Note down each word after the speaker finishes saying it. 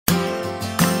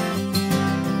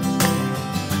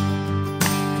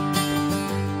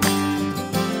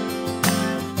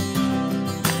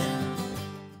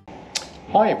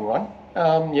Hi everyone.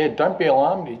 Yeah, don't be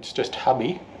alarmed, it's just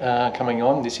Hubby coming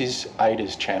on. This is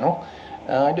Ada's channel.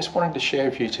 I just wanted to share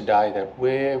with you today that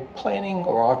we're planning,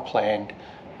 or I've planned,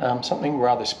 something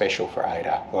rather special for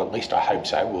Ada. Well, at least I hope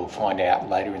so. We'll find out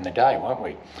later in the day, won't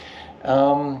we?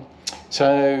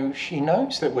 So she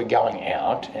knows that we're going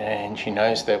out, and she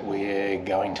knows that we're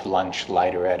going to lunch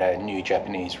later at a new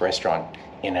Japanese restaurant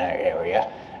in our area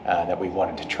that we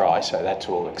wanted to try, so that's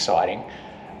all exciting.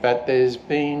 But there's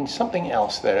been something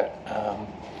else that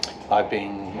I've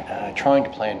been trying to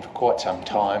plan for quite some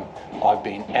time. I've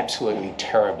been absolutely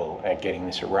terrible at getting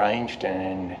this arranged,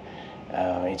 and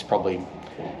it's probably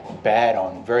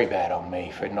very bad on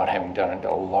me for not having done it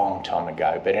a long time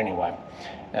ago. But anyway,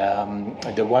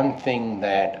 the one thing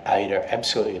that Ada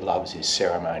absolutely loves is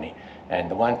ceremony, and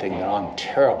the one thing that I'm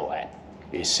terrible at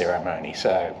is ceremony.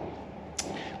 So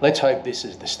let's hope this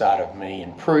is the start of me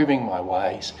improving my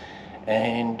ways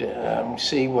and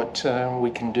see what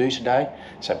we can do today.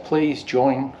 So please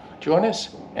join us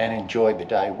and enjoy the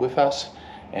day with us.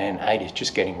 And Ada's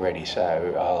just getting ready,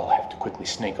 so I'll have to quickly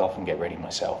sneak off and get ready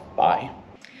myself. Bye.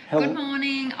 Hello. Good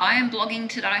morning. I am blogging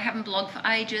today. I haven't blogged for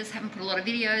ages, haven't put a lot of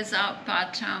videos up,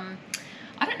 but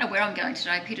I don't know where I'm going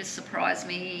today. Peter's surprised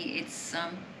me. It's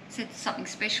said something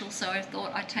special, so I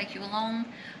thought I'd take you along.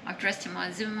 I've dressed in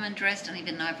my Zimmerman dress. Don't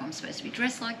even know if I'm supposed to be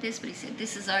dressed like this, but he said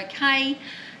this is okay.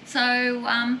 So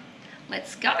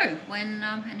let's go.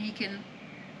 And he can,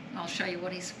 I'll show you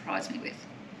what he surprised me with.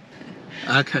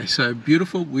 Okay, so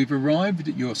beautiful. We've arrived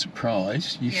at your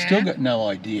surprise. You've still got no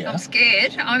idea. I'm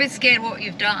scared. I'm a bit scared what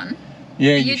you've done.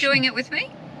 Yeah. Are you doing it with me?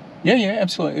 Yeah,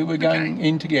 absolutely. We're going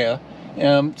in together.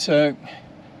 So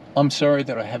I'm sorry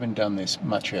that I haven't done this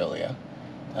much earlier.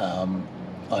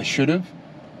 I should have,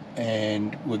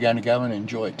 and we're going to go and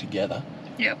enjoy it together.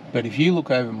 Yep. But if you look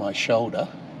over my shoulder,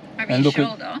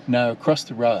 across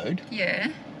the road,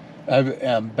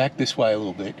 over back this way a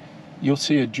little bit, you'll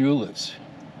see a jeweller's.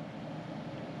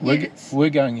 We're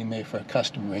going in there for a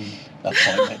custom ring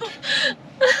appointment.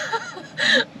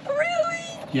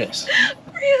 Really? Yes.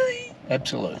 Really?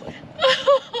 Absolutely.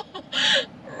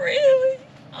 Really?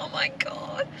 Oh my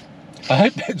God. I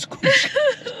hope that's good.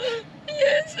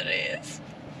 Yes, it is.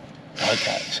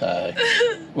 Okay, so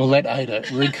we'll let Ada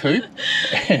recoup,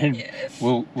 and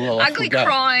we'll ugly go.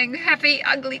 Crying, happy,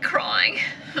 ugly crying.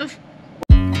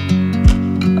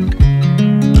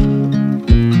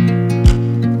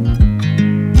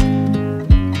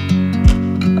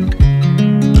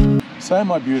 So,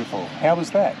 my beautiful, how was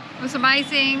that? It was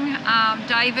amazing.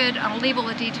 David, I'll leave all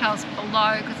the details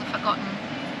below because I've forgotten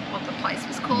what the place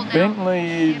was called now.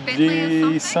 Bentley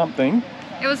or something.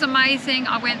 It was amazing.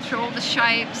 I went through all the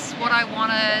shapes, what I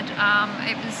wanted.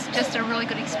 It was just a really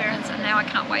good experience, and now I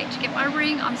can't wait to get my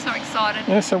ring. I'm so excited.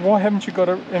 Yeah, so why haven't you got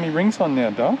any rings on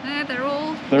now, Dal? Yeah, they're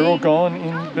all gone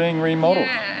in being remodeled.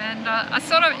 Yeah,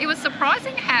 and it was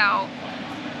surprising how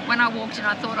when I walked in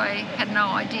I thought I had no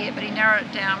idea, but he narrowed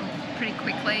it down pretty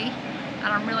quickly, and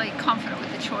I'm really confident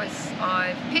with the choice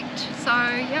I've picked. So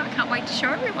yeah, I can't wait to show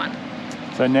everyone.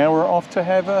 So now we're off to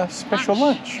have a special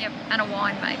lunch. Yep, and a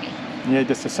wine maybe. Yeah,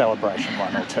 just a celebration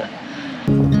one or two.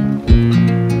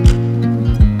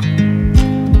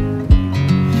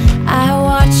 I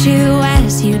watch you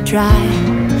as you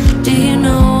drive. Do you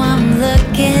know I'm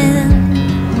looking?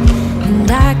 And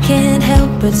I can't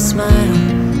help but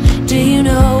smile. Do you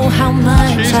know how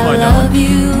much I love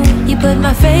you? You put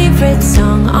my favorite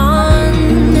song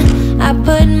on. I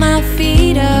put my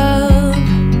feet up,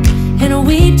 and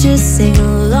we just sing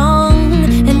along.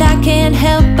 And I can't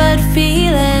help but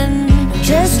feeling,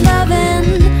 just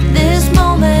loving this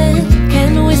moment.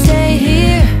 Can we stay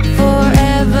here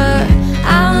forever?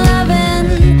 I'm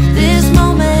loving this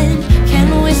moment.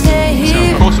 Can we stay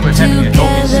here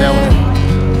together?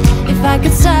 If I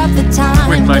could stop the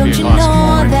time, don't you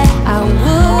know that I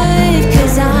would?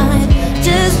 'Cause I'm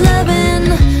just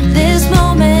loving this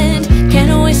moment.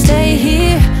 Can we stay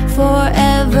here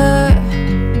forever?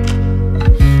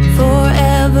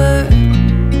 Forever.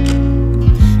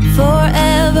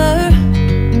 Forever.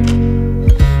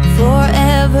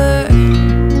 Forever.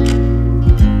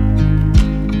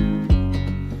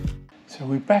 So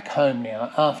we're back home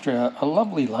now after a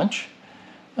lovely lunch.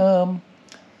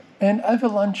 And over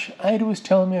lunch, Ada was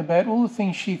telling me about all the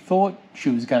things she thought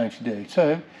she was going to do.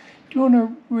 So, do you want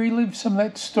to relive some of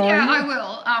that story? Yeah, I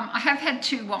will. I have had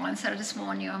 2 wines, so I just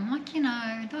warn you. I'm like,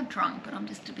 not drunk, but I'm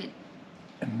just a bit...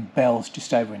 And Belle's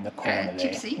just over in the corner there.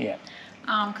 Tipsy. Yeah.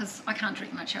 Because I can't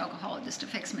drink much alcohol, it just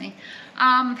affects me.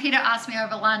 Peter asked me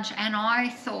over lunch, and I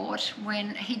thought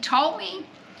when he told me,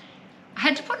 I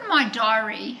had to put in my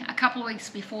diary a couple of weeks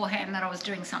beforehand that I was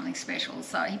doing something special.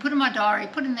 So he put in my diary,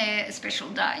 put in there a special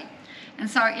day. And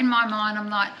so in my mind, I'm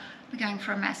like, we're going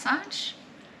for a massage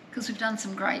because we've done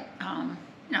some great, you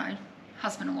know,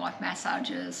 husband and wife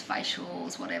massages,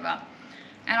 facials, whatever.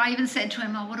 And I even said to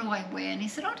him, oh, what do I wear? And he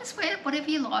said, oh, just wear whatever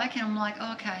you like. And I'm like,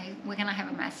 oh, okay, we're going to have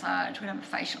a massage, we're going to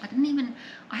have a facial.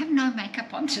 I have no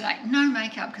makeup on today, no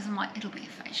makeup, because I'm like, it'll be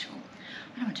a facial.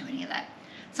 I don't want to do any of that.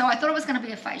 So I thought it was going to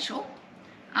be a facial.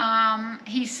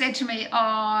 He said to me,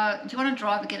 oh, do you want to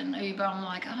drive or get an Uber? I'm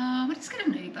like, oh, we'll just get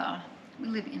an Uber. We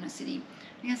live in a city.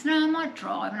 He goes, no, I might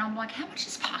drive. And I'm like, how much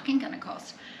is parking going to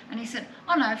cost? And he said,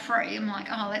 oh, no, free. I'm like,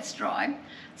 oh, let's drive.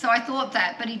 So I thought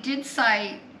that, but he did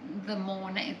say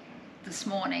this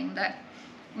morning that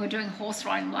we were doing horse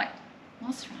riding. I'm like,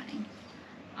 horse riding?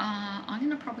 I'm going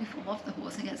to probably fall off the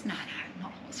horse. And he goes, no,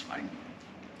 not horse riding.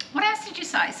 What else did you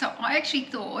say? So I actually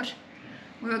thought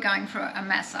we were going for a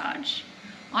massage.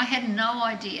 I had no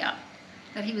idea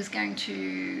that he was going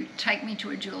to take me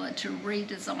to a jeweler to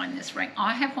redesign this ring.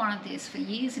 I have wanted this for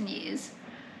years and years.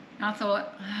 And I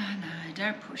thought, oh, no,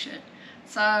 don't push it.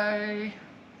 So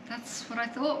that's what I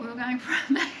thought. We were going for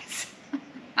a massage.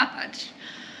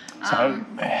 So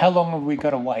how long have we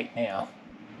got to wait now?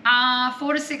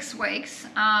 4 to 6 weeks.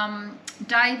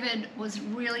 David was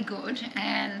really good,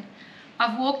 and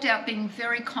I've walked out being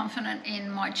very confident in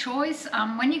my choice.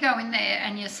 When you go in there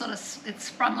and you're sort of, it's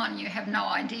sprung on you, have no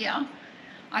idea.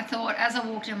 I thought as I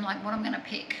walked in, I'm like, what I'm going to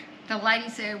pick. The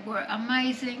ladies there were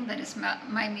amazing. They just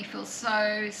made me feel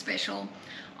so special.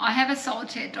 I have a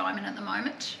solitaire diamond at the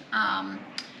moment, and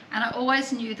I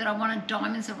always knew that I wanted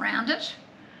diamonds around it.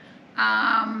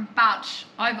 But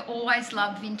I've always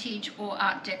loved vintage or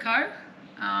Art Deco,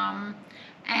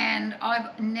 and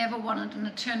I've never wanted an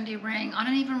eternity ring. I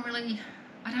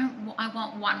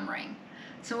want one ring.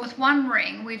 So with one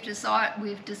ring, we've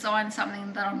designed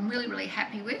something that I'm really, really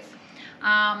happy with.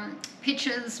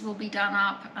 Pictures will be done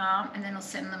up, and then I'll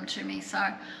send them to me.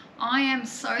 So I am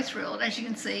so thrilled. As you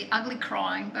can see, ugly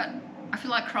crying, but I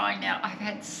feel like crying now. I've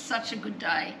had such a good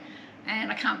day, and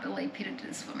I can't believe Peter did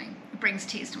this for me. It brings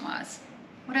tears to my eyes.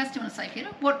 What else do you want to say, Peter?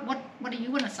 What do you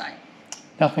want to say?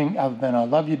 Nothing other than I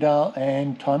love you, Dale,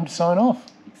 and time to sign off.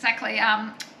 Exactly.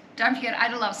 Don't forget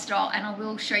Ada Love Style, and I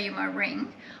will show you my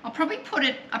ring. I probably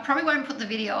won't put the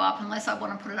video up unless I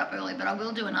want to put it up early, but I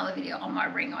will do another video on my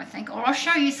ring, I think. Or I'll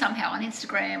show you somehow on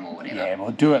Instagram or whatever. Yeah,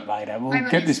 we'll do it later. We'll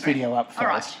get this video up first. All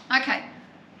right. Okay.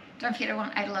 Don't forget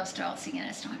everyone, Ada Love Style. See you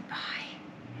next time. Bye.